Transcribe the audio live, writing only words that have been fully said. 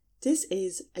This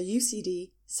is a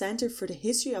UCD Centre for the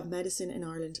History of Medicine in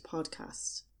Ireland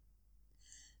podcast.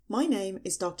 My name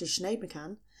is Dr. Sinead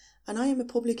McCann and I am a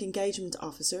Public Engagement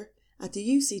Officer at the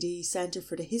UCD Centre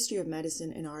for the History of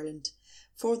Medicine in Ireland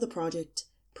for the project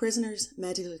Prisoners,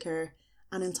 Medical Care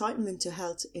and Entitlement to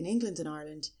Health in England and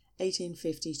Ireland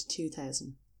 1850 to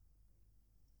 2000.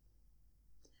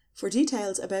 For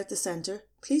details about the centre,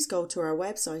 please go to our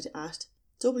website at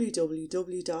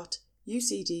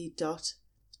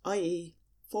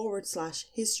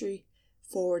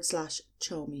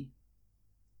www.ucd.ie/history/CHOMI.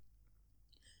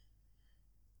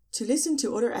 To listen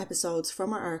to other episodes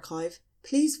from our archive,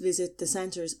 please visit the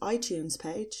Centre's iTunes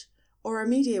page or our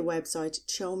media website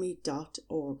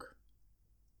chomi.org.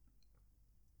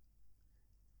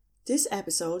 This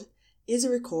episode is a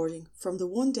recording from the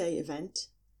one-day event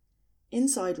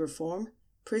Inside Reform,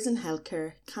 Prison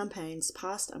Healthcare Campaigns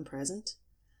Past and Present,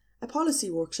 a policy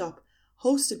workshop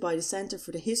hosted by the Centre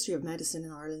for the History of Medicine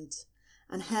in Ireland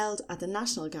and held at the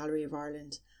National Gallery of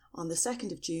Ireland on the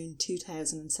 2nd of June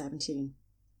 2017.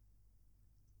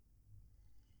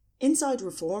 Inside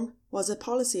Reform was a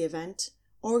policy event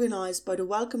organised by the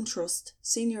Wellcome Trust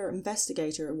Senior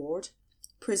Investigator Award,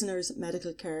 Prisoners,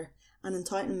 Medical Care and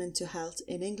Entitlement to Health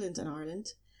in England and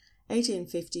Ireland,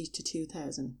 1850 to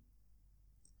 2000.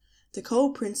 The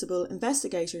co-principal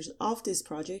investigators of this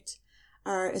project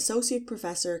are Associate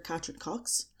Professor Catherine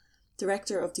Cox,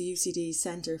 Director of the UCD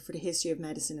Centre for the History of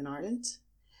Medicine in Ireland,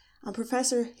 and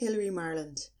Professor Hilary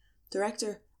Marland,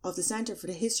 Director of the Centre for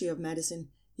the History of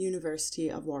Medicine, University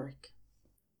of Warwick.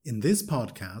 In this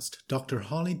podcast, Dr.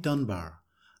 Holly Dunbar,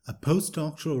 a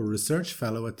postdoctoral research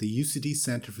fellow at the UCD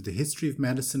Centre for the History of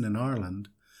Medicine in Ireland,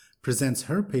 presents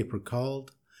her paper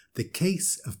called The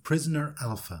Case of Prisoner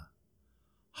Alpha.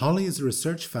 Holly is a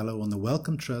research fellow on the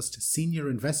Wellcome Trust Senior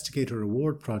Investigator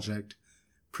Award project,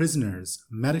 Prisoners,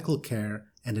 Medical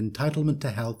Care and Entitlement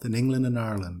to Health in England and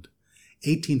Ireland,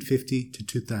 1850 to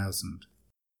 2000.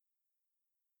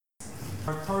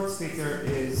 Our third speaker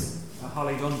is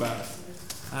Holly Dunbar,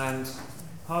 and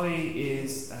Holly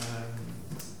is a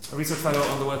research fellow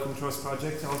on the Wellcome Trust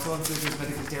project, also on Prisoners,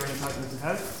 Medical Care and Entitlement to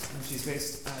Health, and she's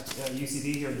based at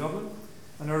UCD here in Dublin.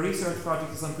 And her research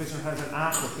project is on prisoner health and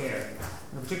aftercare.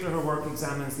 In particular, her work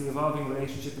examines the evolving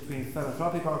relationship between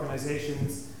philanthropic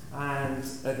organisations and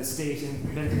the state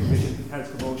in mental provision and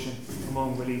health promotion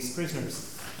among released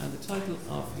prisoners. And the title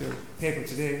of your paper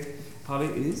today, Holly,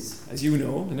 is, as you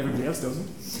know, and everybody else doesn't,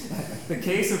 The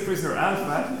Case of Prisoner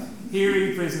Alpha,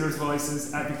 Hearing Prisoners'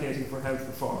 Voices Advocating for Health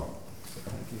Reform.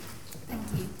 Thank you.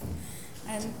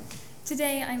 Thank you.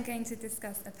 Today I'm going to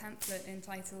discuss a pamphlet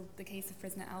entitled The Case of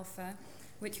Prisoner Alpha,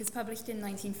 which was published in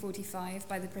 1945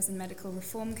 by the Prison Medical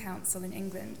Reform Council in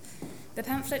England. The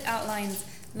pamphlet outlines,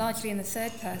 largely in the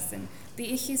third person,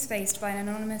 the issues faced by an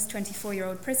anonymous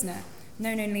 24-year-old prisoner,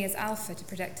 known only as Alpha to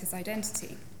protect his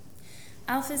identity.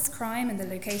 Alpha's crime and the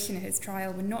location of his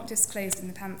trial were not disclosed in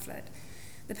the pamphlet.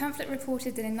 The pamphlet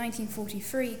reported that in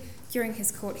 1943, during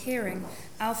his court hearing,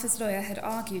 Alpha's lawyer had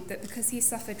argued that because he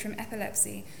suffered from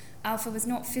epilepsy, Alpha was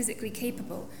not physically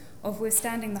capable of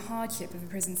withstanding the hardship of a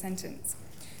prison sentence.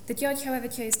 The judge, however,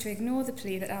 chose to ignore the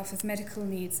plea that Alpha's medical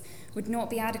needs would not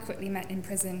be adequately met in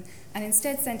prison and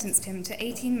instead sentenced him to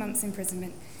 18 months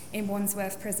imprisonment in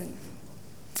Wandsworth Prison.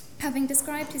 Having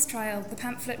described his trial, the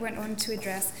pamphlet went on to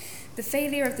address the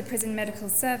failure of the prison medical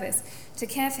service to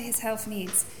care for his health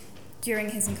needs during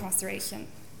his incarceration.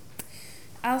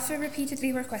 Alpha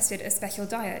repeatedly requested a special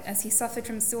diet as he suffered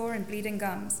from sore and bleeding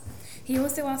gums. He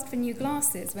also asked for new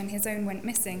glasses when his own went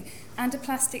missing and a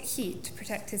plastic sheet to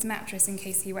protect his mattress in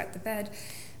case he wet the bed,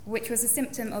 which was a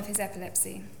symptom of his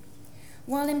epilepsy.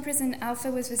 While in prison, Alpha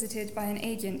was visited by an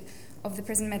agent of the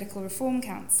Prison Medical Reform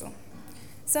Council.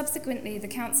 Subsequently, the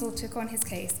council took on his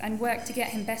case and worked to get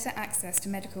him better access to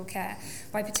medical care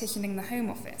by petitioning the Home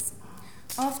Office.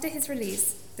 After his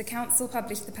release, the council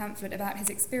published the pamphlet about his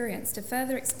experience to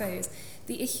further expose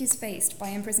the issues faced by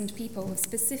imprisoned people with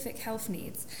specific health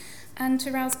needs and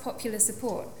to rouse popular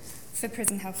support for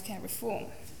prison healthcare reform.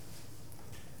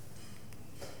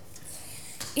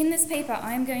 In this paper,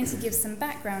 I am going to give some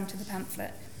background to the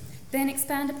pamphlet, then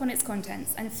expand upon its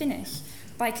contents and finish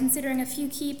by considering a few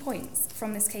key points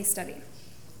from this case study.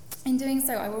 In doing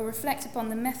so, I will reflect upon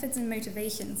the methods and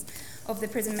motivations of the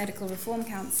Prison Medical Reform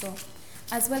Council,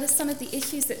 as well as some of the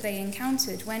issues that they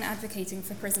encountered when advocating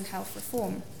for prison health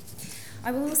reform.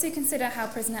 I will also consider how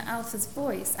prisoner Alpha's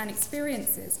voice and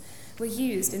experiences were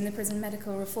used in the Prison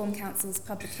Medical Reform Council's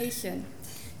publication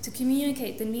to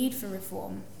communicate the need for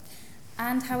reform,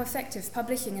 and how effective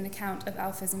publishing an account of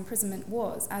Alpha's imprisonment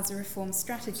was as a reform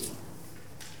strategy.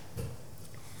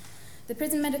 The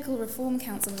Prison Medical Reform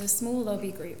Council was a small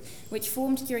lobby group which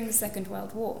formed during the Second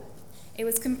World War. It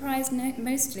was comprised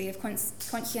mostly of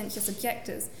conscientious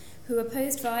objectors who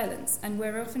opposed violence and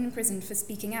were often imprisoned for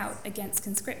speaking out against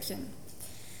conscription.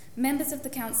 Members of the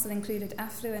council included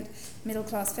affluent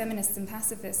middle-class feminists and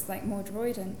pacifists like Maud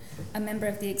Royden, a member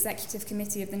of the Executive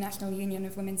Committee of the National Union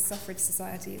of Women's Suffrage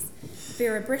Societies,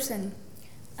 Vera Brittain,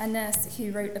 a nurse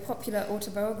who wrote a popular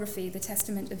autobiography, The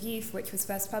Testament of Youth, which was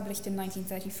first published in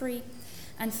 1933,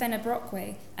 and Fenner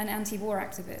Brockway, an anti-war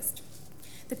activist.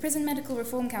 The Prison Medical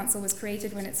Reform Council was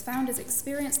created when its founders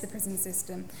experienced the prison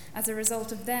system as a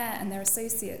result of their and their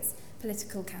associates'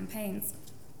 political campaigns.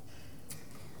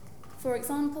 For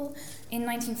example, in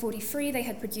 1943 they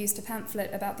had produced a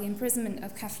pamphlet about the imprisonment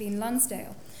of Kathleen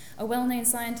Lonsdale, a well-known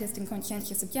scientist and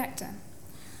conscientious objector.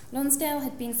 Lonsdale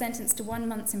had been sentenced to 1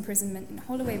 month's imprisonment in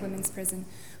Holloway Women's Prison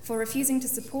for refusing to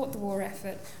support the war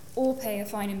effort or pay a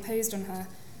fine imposed on her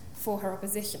for her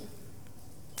opposition.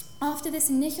 After this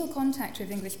initial contact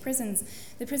with English prisons,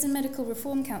 the Prison Medical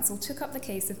Reform Council took up the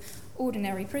case of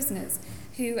ordinary prisoners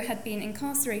who had been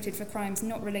incarcerated for crimes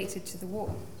not related to the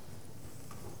war.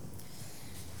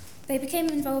 They became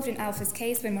involved in Alpha's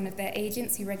case when one of their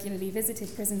agents, who regularly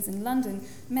visited prisons in London,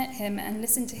 met him and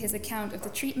listened to his account of the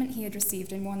treatment he had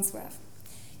received in Wandsworth.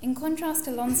 In contrast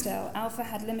to Lonsdale, Alpha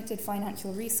had limited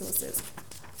financial resources.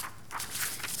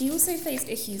 He also faced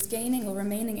issues gaining or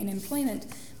remaining in employment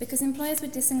because employers were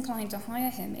disinclined to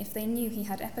hire him if they knew he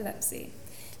had epilepsy.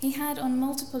 He had on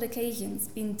multiple occasions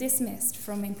been dismissed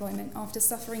from employment after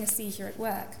suffering a seizure at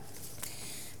work.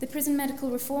 The Prison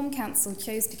Medical Reform Council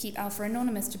chose to keep Alpha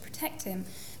anonymous to protect him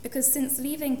because since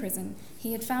leaving prison,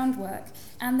 he had found work,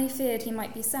 and they feared he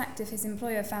might be sacked if his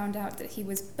employer found out that he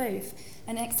was both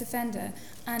an ex-offender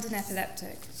and an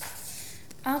epileptic.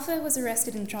 Alpha was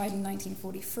arrested and tried in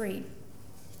 1943.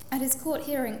 At his court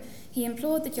hearing, he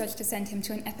implored the judge to send him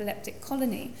to an epileptic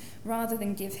colony rather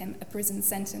than give him a prison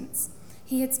sentence.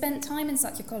 He had spent time in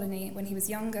such a colony when he was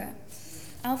younger.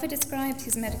 Alpha described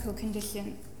his medical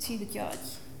condition to the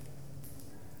judge.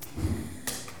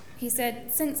 He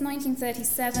said, "Since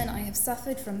 1937, I have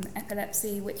suffered from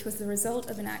epilepsy, which was the result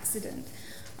of an accident.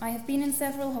 I have been in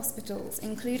several hospitals,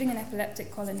 including an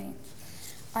epileptic colony.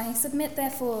 I submit,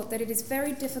 therefore, that it is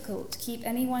very difficult to keep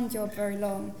any one job very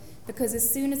long, because as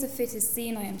soon as a fit is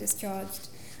seen, I am discharged.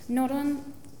 Now,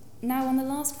 on the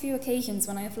last few occasions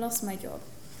when I have lost my job,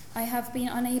 I have been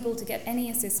unable to get any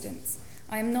assistance.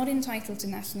 I am not entitled to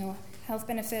national health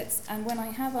benefits, and when I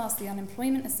have asked the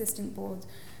Unemployment Assistance Board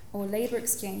or Labour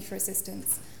Exchange for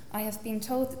assistance, I have been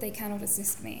told that they cannot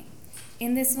assist me.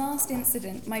 In this last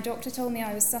incident, my doctor told me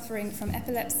I was suffering from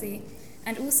epilepsy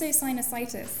and also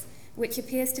sinusitis, which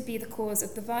appears to be the cause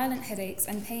of the violent headaches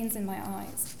and pains in my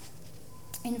eyes.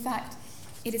 In fact,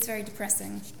 it is very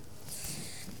depressing."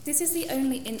 This is the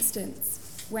only instance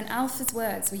when Alpha's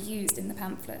words were used in the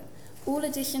pamphlet. All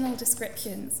additional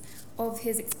descriptions of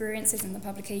his experiences in the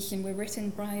publication were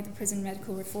written by the Prison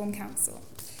Medical Reform Council.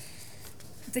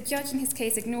 The judge in his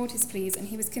case ignored his pleas, and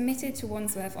he was committed to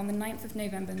Wandsworth on the 9th of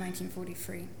November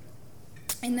 1943.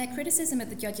 In their criticism of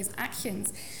the judge's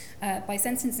actions by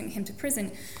sentencing him to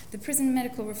prison, the Prison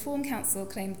Medical Reform Council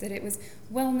claimed that it was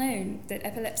well known that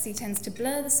epilepsy tends to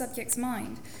blur the subject's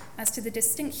mind as to the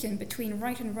distinction between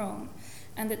right and wrong,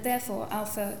 and that therefore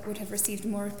Alpha would have received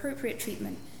more appropriate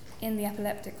treatment in the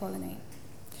epileptic colony.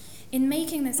 In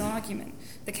making this argument,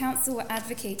 the council were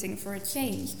advocating for a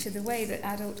change to the way that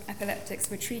adult epileptics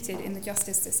were treated in the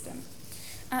justice system.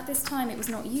 At this time, it was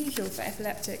not usual for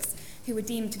epileptics who were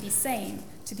deemed to be sane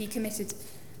to be committed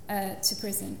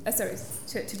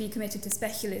to be committed to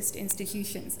specialist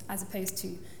institutions as opposed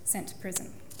to sent to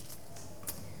prison.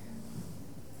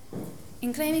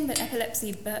 In claiming that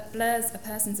epilepsy blurs a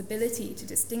person's ability to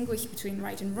distinguish between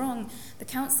right and wrong, the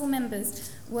council members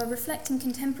were reflecting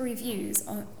contemporary views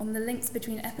on the links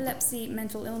between epilepsy,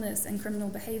 mental illness, and criminal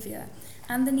behaviour,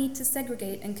 and the need to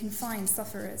segregate and confine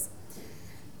sufferers.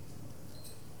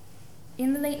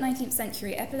 In the late 19th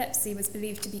century, epilepsy was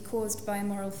believed to be caused by a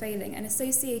moral failing and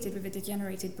associated with a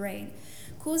degenerated brain.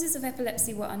 Causes of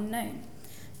epilepsy were unknown,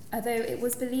 although it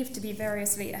was believed to be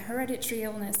variously a hereditary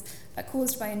illness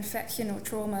caused by infection or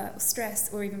trauma, or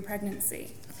stress, or even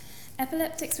pregnancy.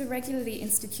 Epileptics were regularly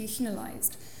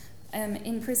institutionalized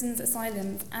in prisons,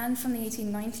 asylums, and from the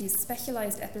 1890s,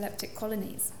 specialized epileptic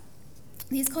colonies.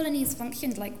 These colonies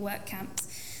functioned like work camps,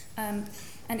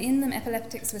 and in them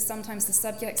epileptics were sometimes the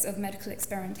subjects of medical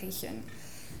experimentation.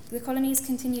 The colonies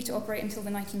continued to operate until the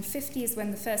 1950s,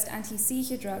 when the first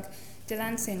anti-seizure drug,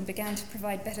 Dilantin, began to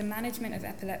provide better management of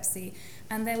epilepsy,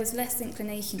 and there was less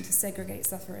inclination to segregate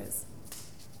sufferers.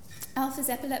 Alpha's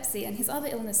epilepsy and his other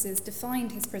illnesses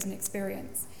defined his prison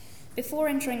experience. Before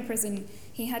entering prison,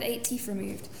 he had 8 teeth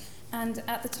removed, and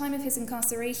at the time of his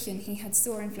incarceration, he had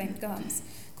sore inflamed gums.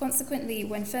 Consequently,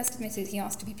 when first admitted, he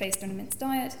asked to be placed on a minced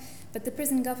diet, but the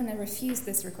prison governor refused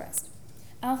this request.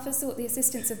 Alpha sought the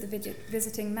assistance of the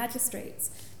visiting magistrates,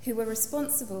 who were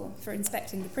responsible for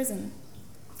inspecting the prison,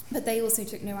 but they also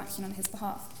took no action on his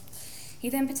behalf. He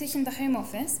then petitioned the Home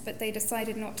Office, but they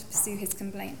decided not to pursue his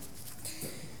complaint.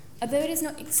 Although it is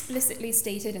not explicitly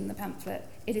stated in the pamphlet,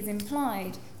 it is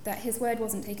implied that his word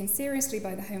wasn't taken seriously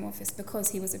by the Home Office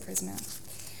because he was a prisoner.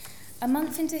 A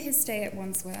month into his stay at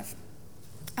Wandsworth,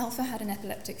 Alpha had an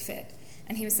epileptic fit,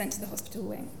 and he was sent to the hospital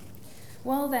wing.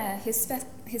 While there,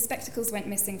 his spectacles went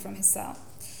missing from his cell.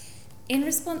 In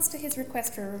response to his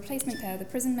request for a replacement pair, the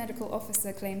prison medical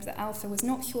officer claimed that Alpha was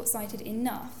not short-sighted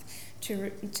enough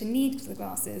to need the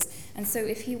glasses, and so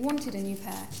if he wanted a new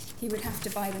pair, he would have to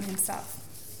buy them himself.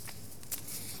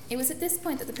 It was at this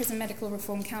point that the Prison Medical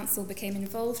Reform Council became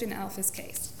involved in Alpha's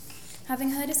case.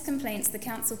 Having heard his complaints, the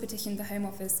council petitioned the Home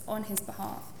Office on his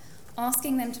behalf,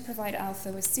 asking them to provide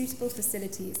Alpha with suitable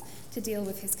facilities to deal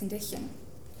with his condition.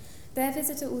 Their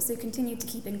visitor also continued to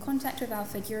keep in contact with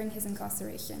Alpha during his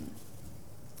incarceration.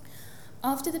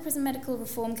 After the Prison Medical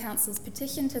Reform Council's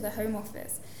petition to the Home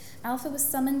Office, Alpha was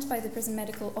summoned by the prison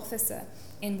medical officer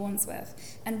in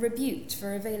Wandsworth and rebuked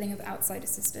for availing of outside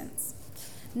assistance.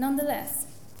 Nonetheless,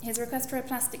 his request for a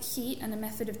plastic sheet and a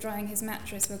method of drying his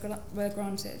mattress were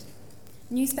granted.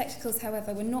 New spectacles,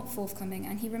 however, were not forthcoming,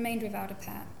 and he remained without a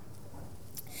pair.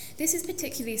 This is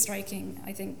particularly striking,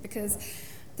 I think, because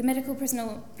the Medical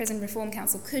Prison Reform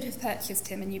Council could have purchased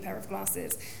him a new pair of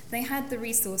glasses. They had the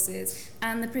resources,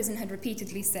 and the prison had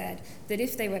repeatedly said that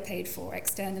if they were paid for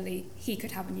externally, he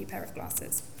could have a new pair of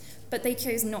glasses. But they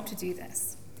chose not to do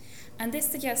this. And this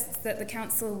suggests that the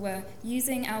council were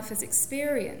using Alpha's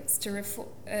experience to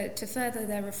further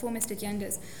their reformist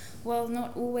agendas, while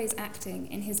not always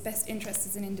acting in his best interests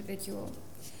as an individual.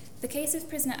 The case of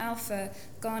prisoner Alpha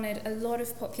garnered a lot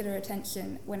of popular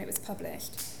attention when it was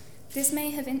published. This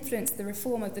may have influenced the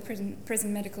reform of the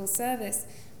prison medical service,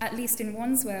 at least in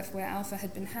Wandsworth, where Alpha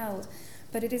had been held,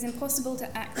 but it is impossible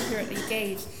to accurately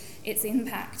gauge its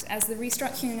impact, as the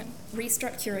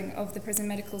restructuring of the prison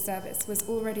medical service was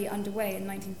already underway in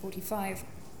 1945.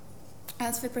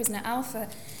 As for prisoner Alpha,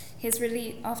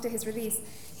 after his release,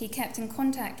 he kept in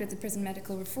contact with the Prison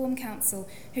Medical Reform Council,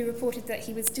 who reported that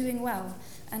he was doing well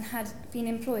and had been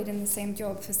employed in the same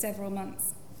job for several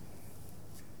months.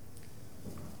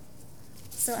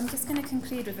 So I'm just going to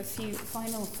conclude with a few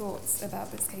final thoughts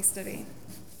about this case study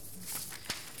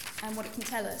and what it can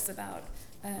tell us about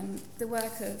the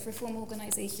work of reform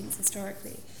organisations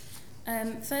historically.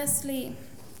 Firstly,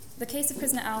 the case of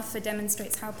prisoner Alpha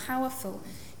demonstrates how powerful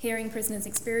hearing prisoners'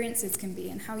 experiences can be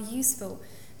and how useful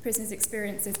prisoners'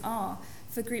 experiences are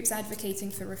for groups advocating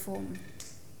for reform.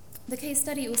 The case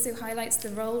study also highlights the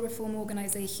role reform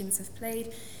organisations have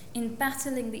played in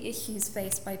battling the issues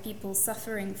faced by people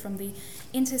suffering from the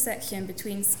intersection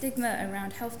between stigma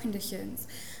around health conditions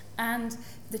and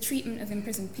the treatment of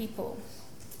imprisoned people.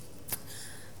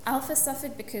 Alpha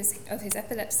suffered because of his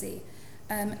epilepsy,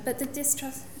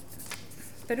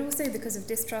 but also because of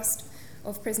distrust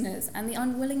of prisoners and the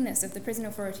unwillingness of the prison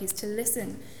authorities to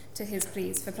listen to his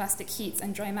pleas for plastic sheets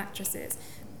and dry mattresses,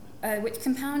 which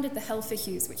compounded the health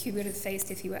issues which he would have faced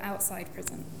if he were outside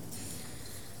prison.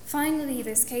 Finally,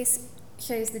 this case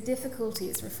shows the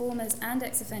difficulties reformers and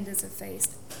ex-offenders have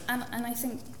faced, and I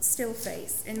think still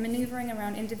face, in manoeuvring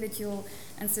around individual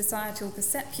and societal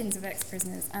perceptions of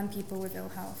ex-prisoners and people with ill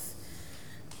health.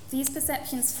 These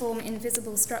perceptions form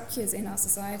invisible structures in our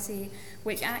society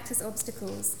which act as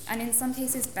obstacles, and in some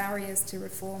cases barriers to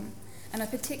reform, and are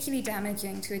particularly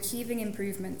damaging to achieving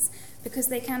improvements because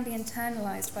they can be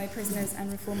internalised by prisoners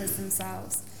and reformers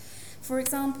themselves. For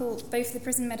example, both the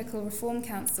Prison Medical Reform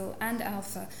Council and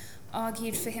Alpha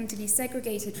argued for him to be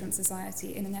segregated from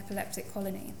society in an epileptic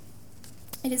colony.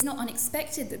 It is not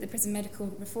unexpected that the Prison Medical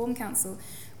Reform Council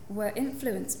were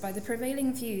influenced by the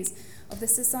prevailing views of the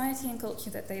society and culture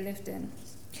that they lived in.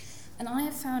 And I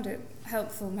have found it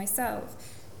helpful myself,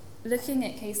 looking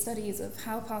at case studies of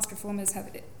how past reformers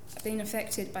have been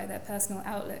affected by their personal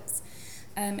outlooks,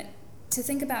 to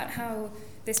think about how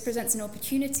this presents an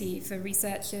opportunity for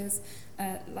researchers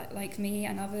like me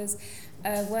and others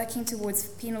working towards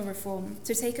penal reform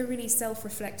to take a really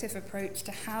self-reflective approach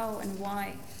to how and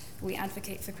why we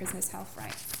advocate for prisoners' health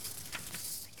rights.